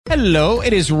Hello,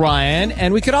 it is Ryan,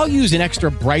 and we could all use an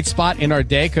extra bright spot in our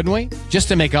day, couldn't we? Just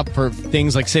to make up for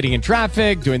things like sitting in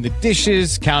traffic, doing the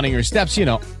dishes, counting your steps,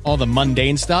 all the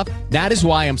mundane stuff. That is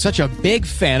why I'm such a big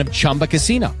fan of Chumba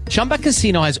Casino. Chumba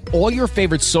Casino has all your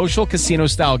favorite social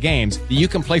casino-style games that you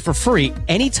can play for free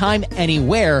anytime,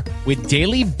 anywhere with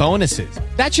daily bonuses.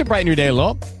 That should brighten your day a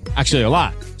little. Actually, a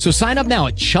lot. So sign up now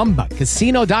at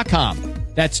ChumbaCasino.com.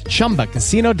 That's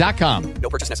ChumbaCasino.com. No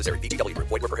purchase necessary. VGW Group.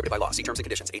 Void where prohibited by law. See terms and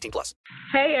conditions. 18+.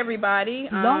 Hey, everybody.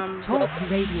 Blog Talk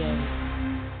Radio.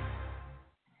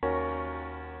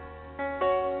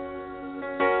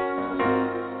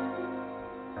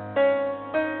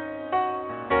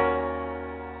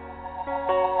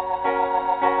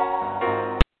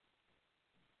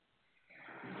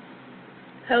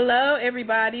 Hello,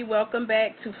 everybody. Welcome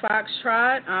back to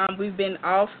Foxtrot. We've been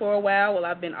off for a while. Well,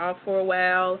 I've been off for a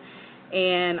while.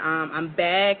 And I'm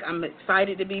back. I'm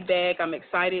excited to be back. I'm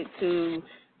excited to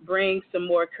bring some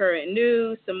more current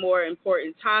news, some more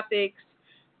important topics,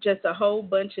 just a whole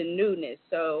bunch of newness.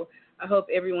 So I hope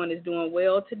everyone is doing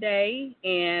well today.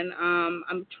 And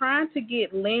I'm trying to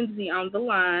get Lindsey on the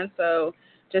line. So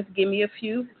just give me a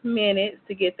few minutes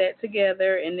to get that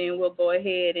together, and then we'll go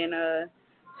ahead and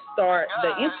start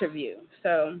the interview.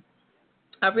 So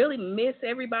I really miss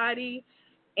everybody,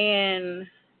 and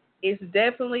it's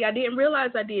definitely, I didn't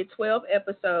realize I did 12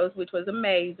 episodes, which was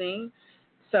amazing.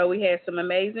 So we had some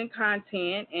amazing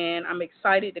content, and I'm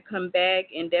excited to come back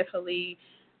and definitely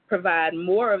provide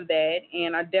more of that.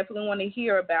 And I definitely want to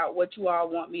hear about what you all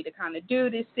want me to kind of do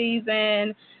this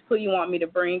season, who you want me to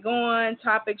bring on,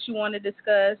 topics you want to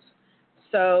discuss.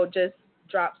 So just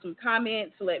drop some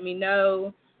comments, let me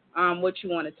know what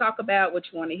you want to talk about, what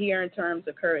you want to hear in terms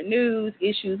of current news,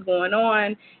 issues going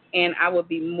on, and I will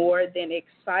be more than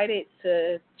excited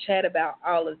to chat about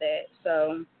all of that.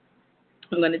 So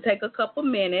I'm going to take a couple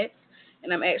minutes,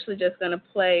 and I'm actually just going to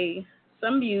play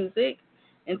some music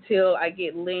until I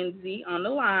get Lindsey on the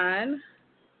line,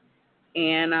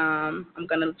 and I'm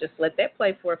going to just let that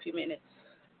play for a few minutes.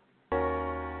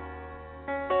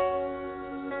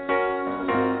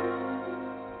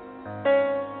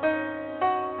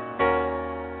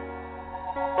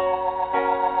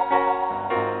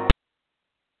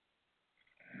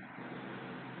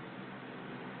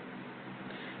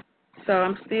 So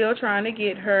I'm still trying to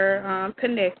get her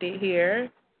connected here.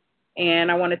 And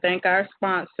I want to thank our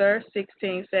sponsor,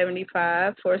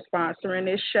 1675, for sponsoring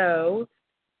this show.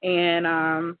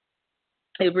 And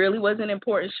it really was an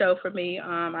important show for me.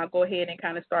 I'll go ahead and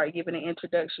kind of start giving an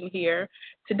introduction here.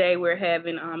 Today we're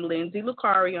having Lindsey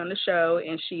Lucari on the show,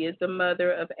 and she is the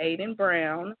mother of Aydens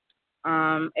Brown.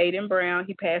 Aydens Brown,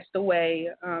 he passed away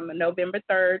November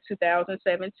 3rd,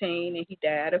 2017, and he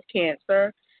died of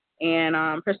cancer. And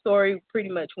her story pretty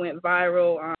much went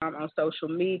viral on social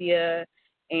media,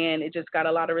 and it just got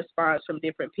a lot of response from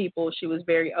different people. She was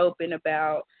very open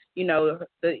about,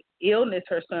 the illness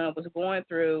her son was going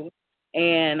through,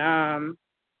 and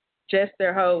just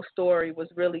their whole story was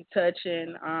really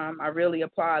touching. I really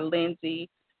applaud Lindsey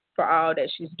for all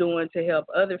that she's doing to help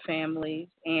other families,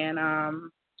 and I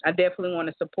definitely want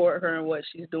to support her in what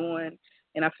she's doing,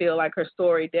 and I feel like her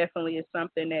story definitely is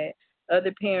something that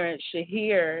other parents should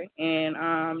hear, and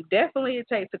definitely it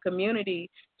takes a community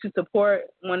to support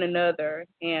one another,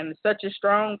 and such a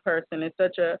strong person and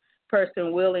such a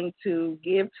person willing to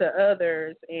give to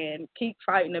others and keep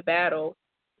fighting the battle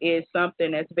is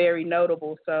something that's very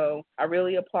notable. So I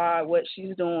really applaud what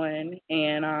she's doing,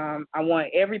 and I want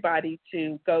everybody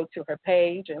to go to her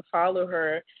page and follow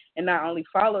her, and not only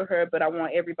follow her, but I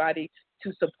want everybody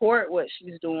to support what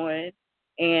she's doing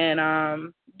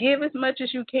and give as much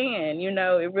as you can.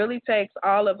 It really takes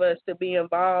all of us to be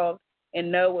involved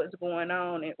and know what's going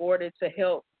on in order to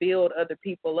help build other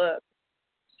people up.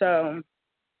 So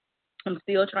I'm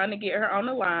still trying to get her on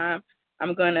the line.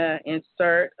 I'm going to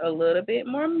insert a little bit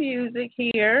more music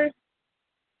here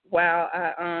while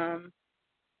I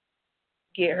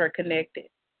get her connected.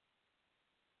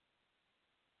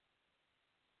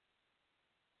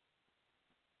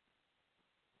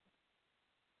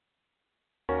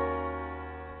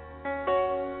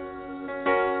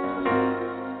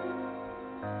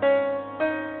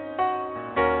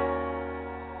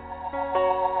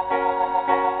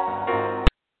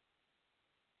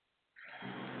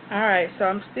 All right, so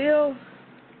I'm still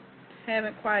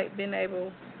haven't quite been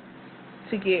able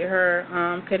to get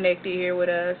her connected here with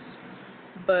us,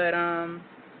 but I'm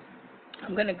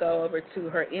going to go over to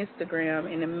her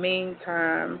Instagram in the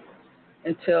meantime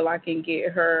until I can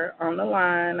get her on the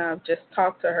line. I've just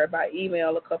talked to her by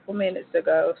email a couple minutes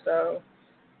ago, so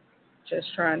just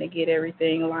trying to get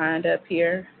everything lined up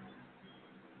here.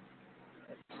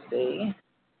 Let's see.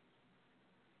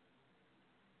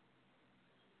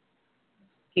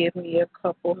 Give me a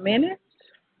couple minutes.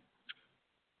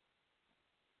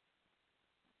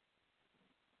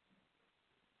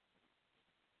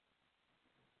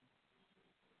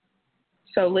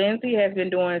 So Lindsey has been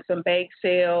doing some bake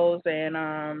sales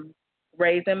and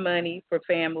raising money for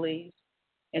families,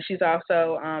 and she's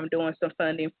also doing some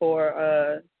funding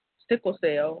for sickle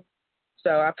cell.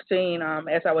 So I've seen,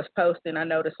 as I was posting, I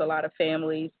noticed a lot of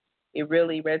families. It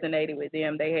really resonated with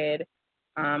them. They had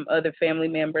other family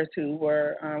members who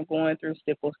were going through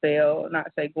sickle cell, not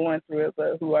say going through it,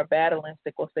 but who are battling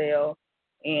sickle cell.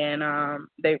 And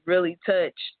they really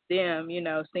touched them,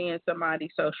 seeing somebody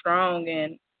so strong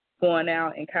and going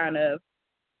out and kind of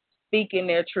speaking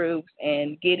their truths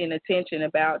and getting attention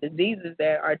about diseases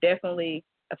that are definitely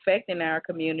affecting our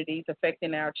communities,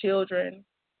 affecting our children.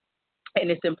 And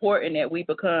it's important that we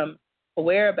become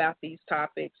aware about these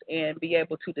topics and be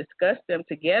able to discuss them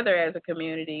together as a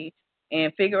community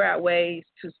and figure out ways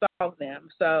to solve them.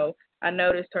 So I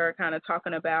noticed her kind of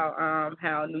talking about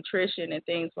how nutrition and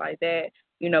things like that,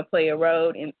 play a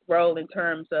role in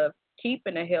terms of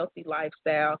keeping a healthy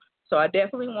lifestyle. So I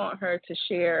definitely want her to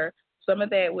share some of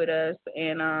that with us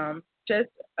and just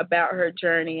about her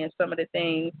journey and some of the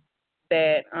things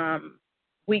that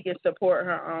we can support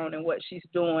her on and what she's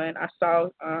doing. I saw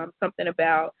something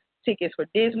about tickets for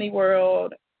Disney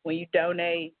World. When you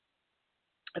donate,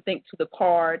 I think, to the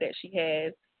card that she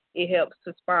has, it helps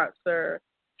to sponsor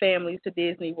families to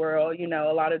Disney World.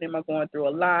 A lot of them are going through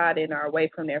a lot and are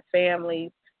away from their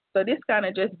families. So this kind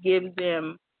of just gives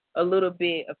them a little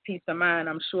bit of peace of mind,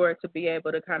 I'm sure, to be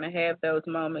able to kind of have those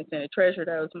moments and to treasure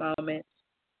those moments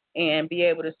and be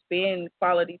able to spend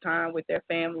quality time with their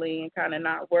family and kind of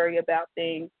not worry about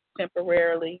things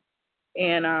temporarily.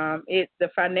 And the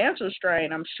financial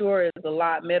strain, I'm sure, is a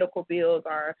lot. Medical bills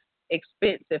are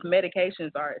expensive.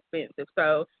 Medications are expensive.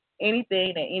 So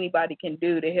anything that anybody can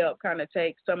do to help kind of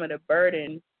take some of the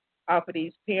burden off of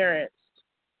these parents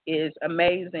is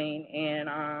amazing. And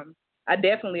I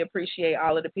definitely appreciate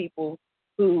all of the people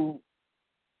who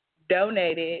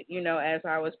donated, as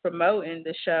I was promoting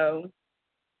the show.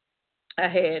 I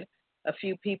had a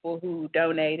few people who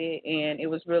donated, and it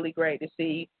was really great to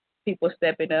see people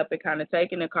stepping up and kind of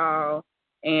taking the call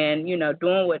and,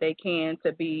 doing what they can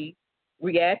to be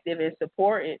reactive and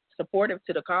supportive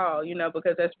to the call,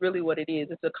 because that's really what it is.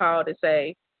 It's a call to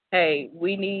say, hey,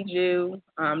 we need you.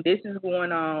 This is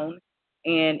going on.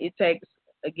 And it takes,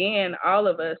 again, all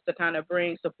of us to kind of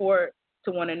bring support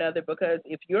to one another, because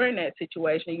if you're in that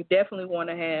situation, you definitely want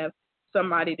to have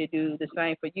somebody to do the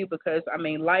same for you, because,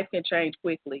 life can change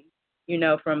quickly.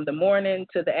 From the morning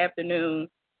to the afternoon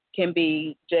can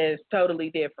be just totally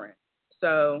different.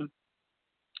 So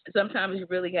sometimes you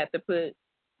really have to put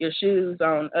your shoes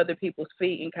on other people's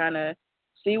feet and kind of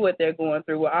see what they're going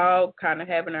through. We're all kind of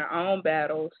having our own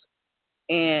battles,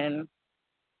 and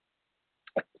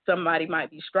somebody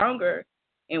might be stronger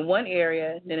in one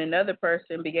area than another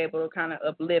person, be able to kind of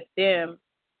uplift them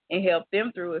and help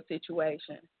them through a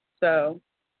situation. So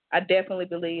I definitely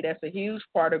believe that's a huge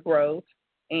part of growth.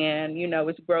 And,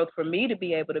 it's growth for me to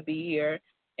be able to be here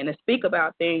and to speak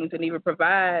about things and even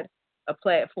provide a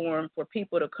platform for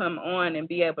people to come on and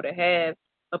be able to have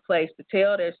a place to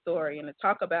tell their story and to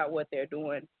talk about what they're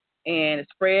doing and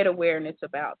spread awareness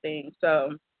about things.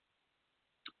 So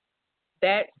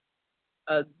that's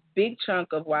a big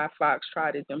chunk of why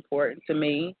Foxtrot is important to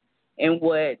me and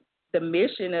what the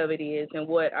mission of it is and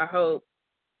what I hope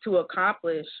to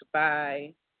accomplish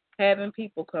by having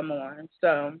people come on.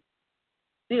 So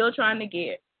still trying to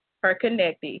get her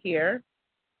connected here.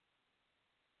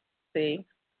 See.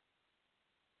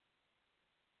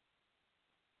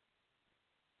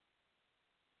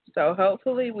 So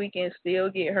hopefully we can still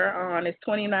get her on. It's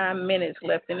 29 minutes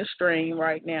left in the stream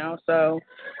right now. So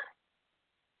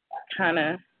kind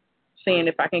of seeing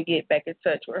if I can get back in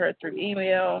touch with her through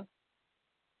email.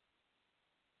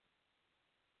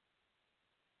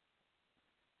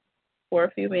 For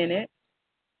a few minutes.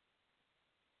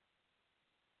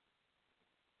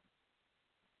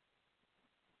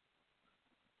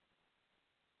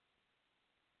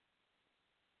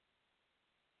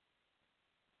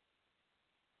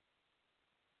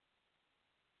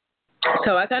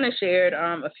 So I kind of shared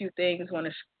a few things on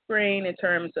the screen in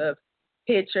terms of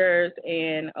pictures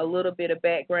and a little bit of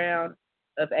background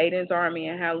of Aydens Army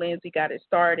and how Lindsey got it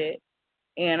started.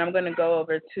 And I'm going to go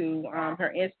over to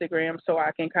her Instagram so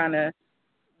I can kind of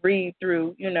read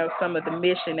through, some of the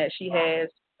mission that she has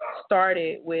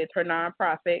started with her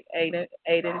nonprofit,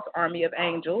 Aydens Army of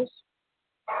Angels.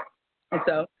 And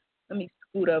so let me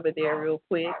scoot over there real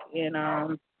quick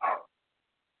and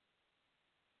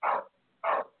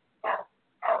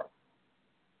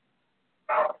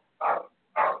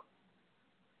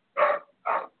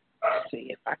see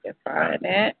if I can find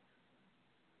that.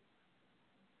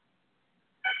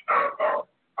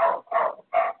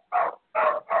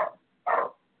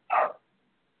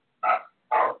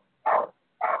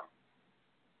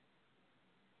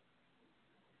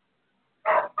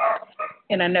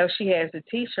 And I know she has the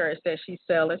T-shirts that she's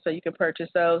selling, so you can purchase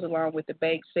those along with the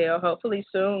bake sale. Hopefully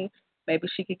soon, maybe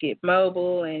she could get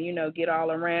mobile and, get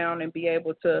all around and be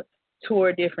able to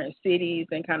tour different cities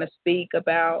and kind of speak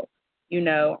about,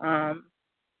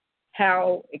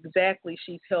 how exactly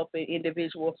she's helping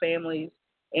individual families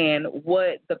and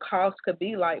what the cost could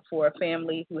be like for a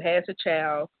family who has a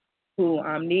child who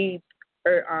needs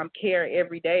care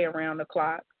every day around the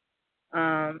clock,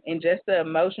 and just the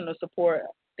emotional support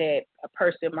that a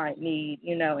person might need,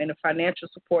 and the financial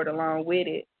support along with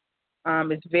it,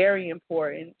 is very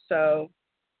important. So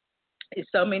it's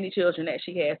so many children that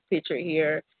she has pictured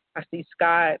here. I see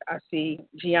Scott, I see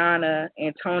Gianna,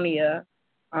 Antonia,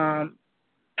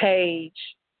 Paige,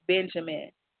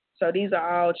 Benjamin. So these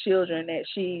are all children that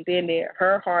she's in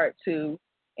her heart to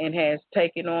and has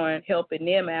taken on helping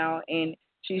them out. And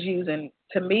she's using,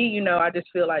 to me, I just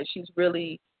feel like she's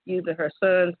really using her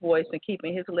son's voice and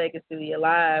keeping his legacy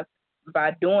alive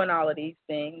by doing all of these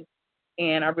things.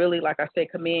 And I really, like I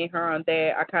said, commend her on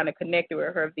that. I kind of connected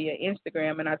with her via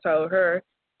Instagram, and I told her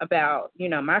about,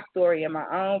 my story and my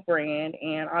own brand.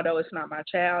 And although it's not my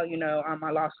child,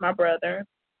 I lost my brother,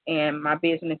 and my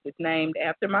business is named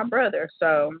after my brother.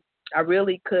 So I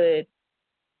really could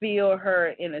feel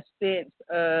her in a sense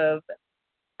of,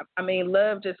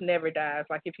 love just never dies.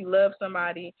 Like if you love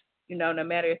somebody, no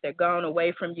matter if they're gone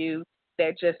away from you,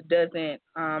 that just doesn't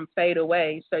fade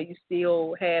away. So you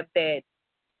still have that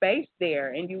space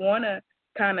there, and you want to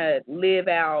kind of live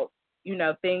out,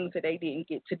 things that they didn't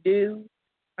get to do.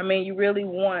 You really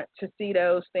want to see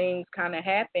those things kind of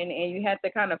happen, and you have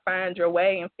to kind of find your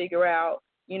way and figure out,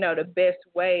 the best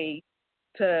way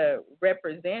to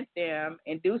represent them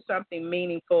and do something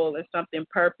meaningful and something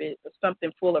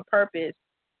full of purpose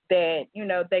that,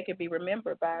 they could be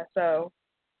remembered by. So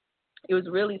it was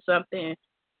really something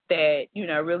that,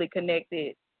 really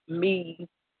connected me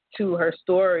to her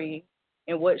story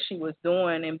and what she was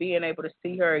doing, and being able to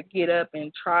see her get up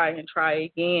and try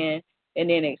again, and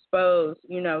then expose,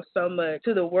 so much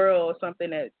to the world, something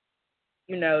that,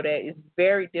 that is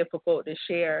very difficult to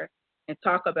share and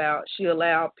talk about. She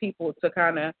allowed people to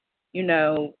kind of,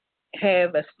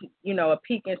 have a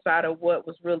peek inside of what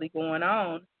was really going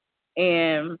on,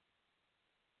 and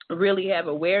really have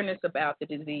awareness about the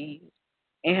disease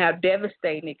and how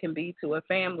devastating it can be to a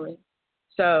family.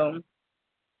 So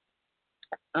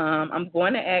I'm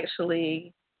going to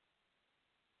actually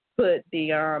put the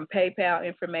PayPal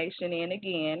information in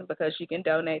again, because you can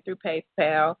donate through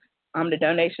PayPal. The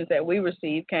donations that we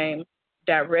received came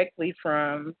directly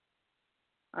from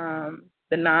the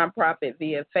nonprofit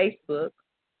via Facebook.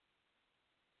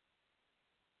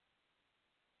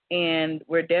 And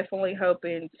we're definitely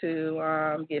hoping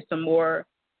to get some more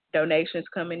donations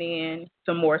coming in,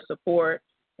 some more support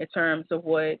in terms of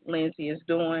what Lindsey is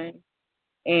doing,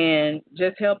 and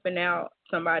just helping out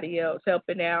somebody else,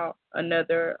 helping out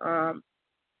another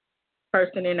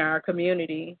person in our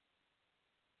community,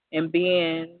 and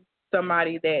being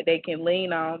somebody that they can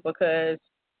lean on. Because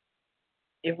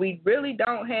if we really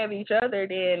don't have each other,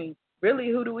 then really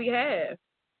who do we have?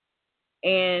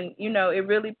 And, it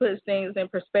really puts things in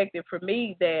perspective for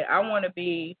me that I want to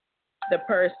be the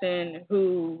person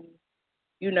who,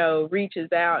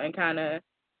 reaches out and kind of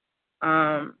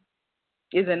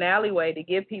is an alleyway to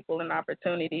give people an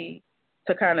opportunity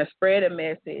to kind of spread a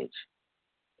message.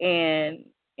 And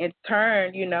in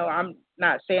turn, I'm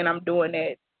not saying I'm doing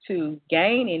that to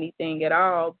gain anything at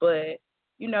all, but,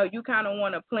 you kind of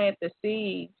want to plant the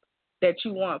seeds that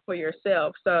you want for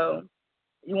yourself. So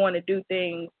you want to do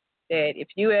things that if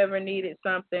you ever needed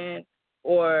something,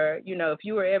 or, if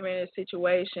you were ever in a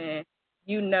situation,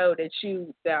 that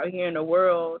you out here in the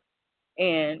world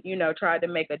and, tried to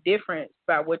make a difference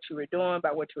by what you were doing,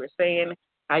 by what you were saying,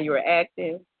 how you were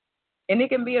acting. And it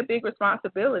can be a big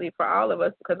responsibility for all of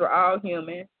us, because we're all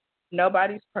human.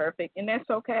 Nobody's perfect, and that's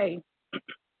okay.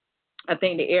 I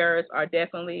think the errors are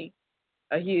definitely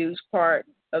a huge part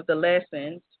of the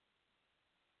lessons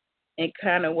and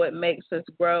kind of what makes us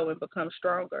grow and become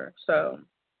stronger. So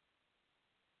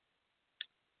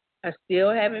I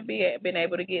still haven't been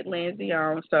able to get Lindsey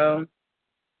on. So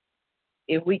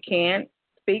if we can't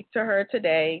speak to her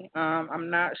today, I'm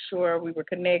not sure. We were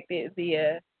connected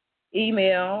via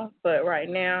email, but right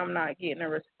now I'm not getting a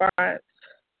response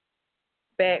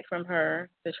back from her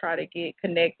to try to get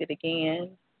connected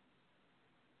again.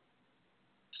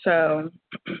 So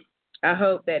I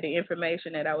hope that the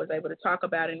information that I was able to talk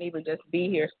about and even just be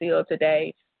here still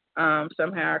today,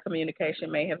 somehow our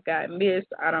communication may have gotten missed.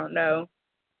 I don't know.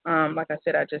 Like I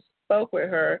said, I just spoke with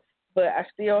her, but I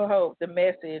still hope the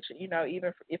message,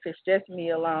 even if it's just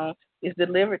me alone, is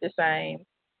delivered the same,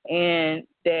 and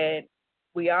that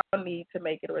we all need to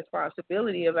make it a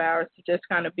responsibility of ours to just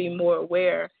kind of be more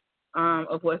aware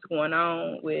of what's going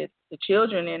on with the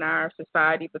children in our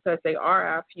society, because they are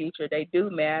our future. They do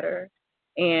matter,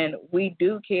 and we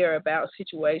do care about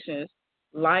situations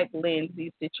like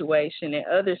Lindsey's situation and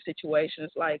other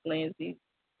situations like Lindsey's,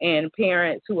 and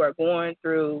parents who are going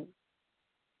through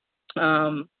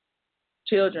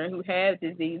children who have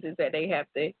diseases that they have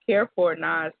to care for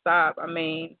nonstop. I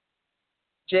mean,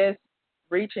 just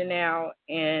reaching out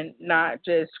and not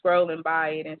just scrolling by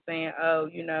it and saying, oh,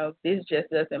 this just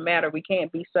doesn't matter. We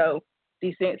can't be so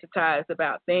desensitized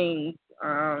about things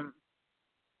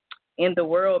in the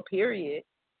world, period.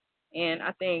 And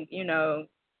I think,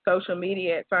 social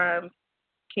media at times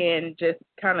can just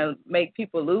kind of make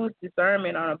people lose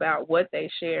discernment on about what they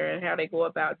share and how they go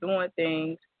about doing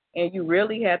things. And you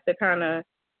really have to kind of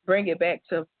bring it back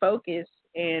to focus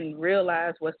and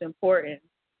realize what's important.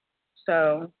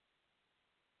 So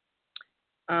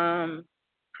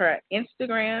her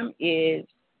Instagram is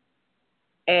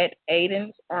at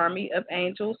Aydens Army of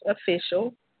Angels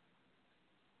Official,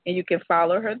 and you can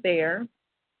follow her there.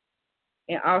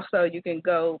 And also you can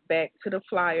go back to the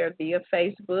flyer via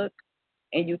Facebook,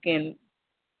 and you can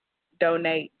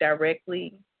donate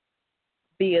directly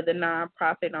via the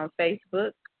nonprofit on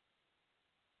Facebook.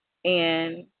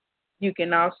 And you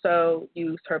can also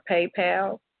use her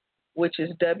PayPal, which is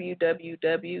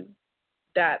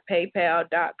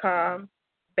www.paypal.com/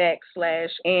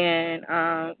 and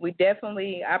I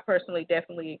personally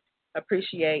definitely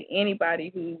appreciate anybody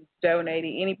who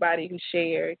donated, anybody who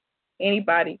shared,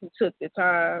 anybody who took the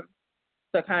time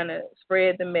to kind of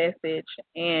spread the message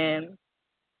and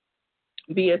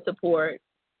be a support.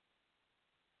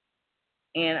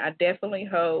 And I definitely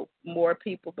hope more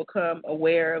people become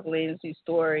aware of Lindsey's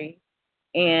story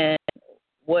and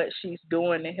what she's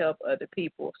doing to help other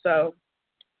people. So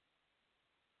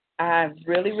I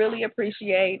really, really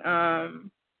appreciate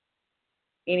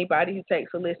anybody who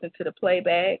takes a listen to the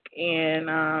playback. And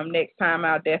next time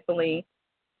I'll definitely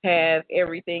have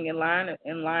everything in line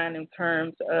in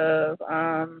terms of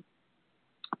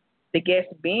the guest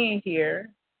being here.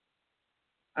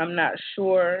 I'm not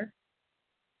sure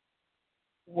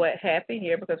what happened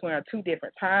here because we're on 2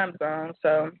 different time zones.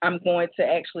 So I'm going to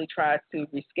actually try to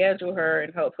reschedule her,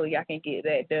 and hopefully I can get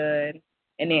that done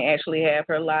and then actually have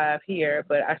her live here.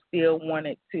 But I still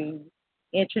wanted to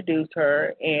introduce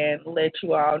her and let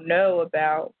you all know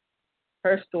about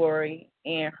her story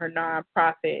and her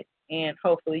nonprofit, and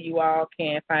hopefully you all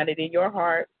can find it in your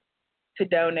heart to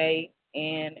donate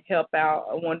and help out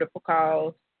a wonderful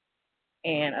cause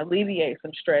and alleviate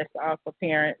some stress off of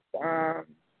parents.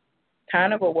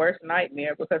 Kind of a worst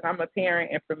nightmare, because I'm a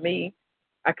parent, and for me,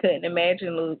 I couldn't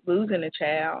imagine losing a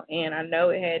child, and I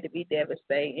know it had to be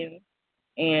devastating.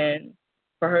 And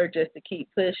for her just to keep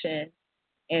pushing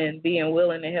and being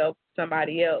willing to help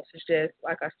somebody else is just,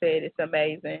 like I said, it's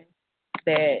amazing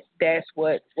that that's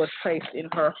what was placed in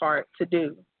her heart to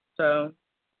do. So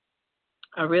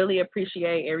I really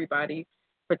appreciate everybody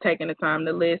for taking the time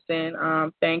to listen.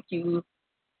 Thank you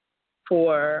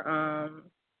for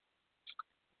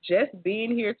just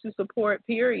being here to support,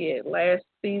 period. Last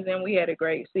season, we had a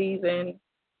great season.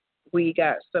 We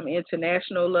got some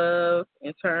international love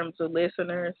in terms of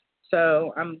listeners.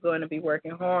 So I'm going to be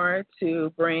working hard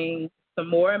to bring some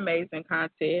more amazing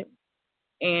content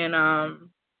and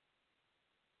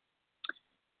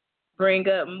bring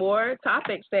up more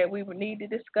topics that we would need to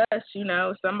discuss.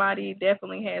 Somebody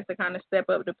definitely has to kind of step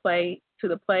up to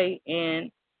the plate and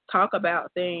talk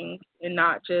about things and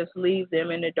not just leave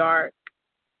them in the dark.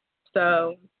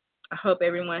 So I hope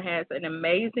everyone has an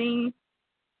amazing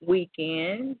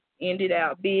weekend. Ended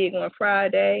out big on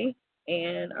Friday,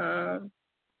 and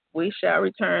we shall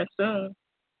return soon.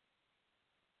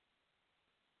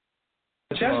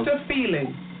 Just a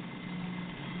feeling.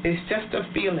 It's just a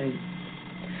feeling.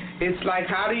 It's like,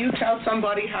 how do you tell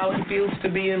somebody how it feels to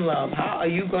be in love? How are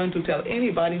you going to tell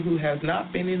anybody who has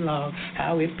not been in love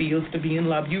how it feels to be in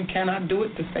love? You cannot do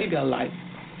it to save your life.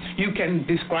 You can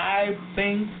describe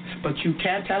things, but you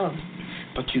can't tell them.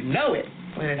 But you know it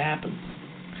when it happens.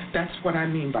 That's what I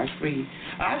mean by free.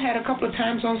 I've had a couple of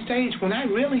times on stage when I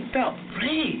really felt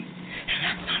free. And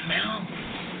that's something else.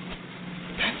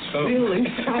 That's really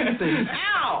something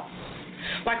else.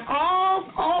 Like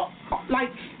I'll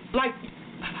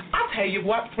tell you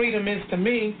what freedom is to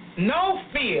me. No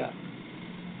fear.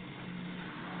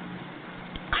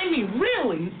 I mean,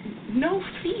 really, no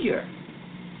fear.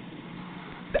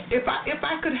 If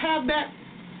I could have that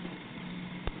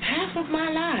half of my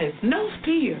life, no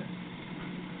fear.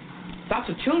 Lots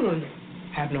of children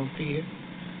have no fear.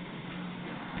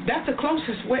 That's the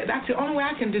closest way, that's the only way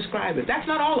I can describe it. That's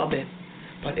not all of it,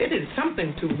 but it is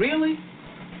something to really,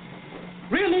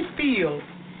 really feel.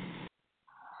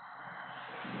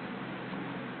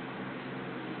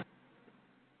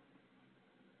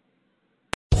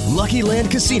 Lucky Land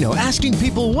Casino, asking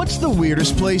people, what's the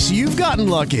weirdest place you've gotten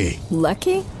lucky?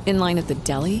 Lucky? In line at the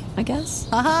deli, I guess?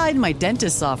 Aha, in my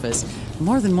dentist's office.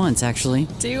 More than once, actually.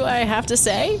 Do I have to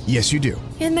say? Yes, you do.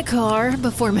 In the car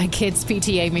before my kids'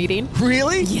 PTA meeting.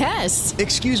 Really? Yes.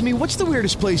 Excuse me, what's the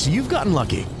weirdest place you've gotten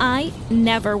lucky? I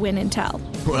never win and tell.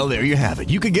 Well, there you have it.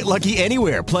 You can get lucky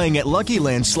anywhere, playing at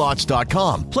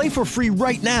LuckyLandSlots.com. Play for free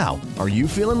right now. Are you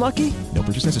feeling lucky? No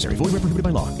purchase necessary. Void where prohibited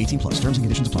by law. 18+. Terms and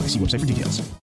conditions apply. See website for details.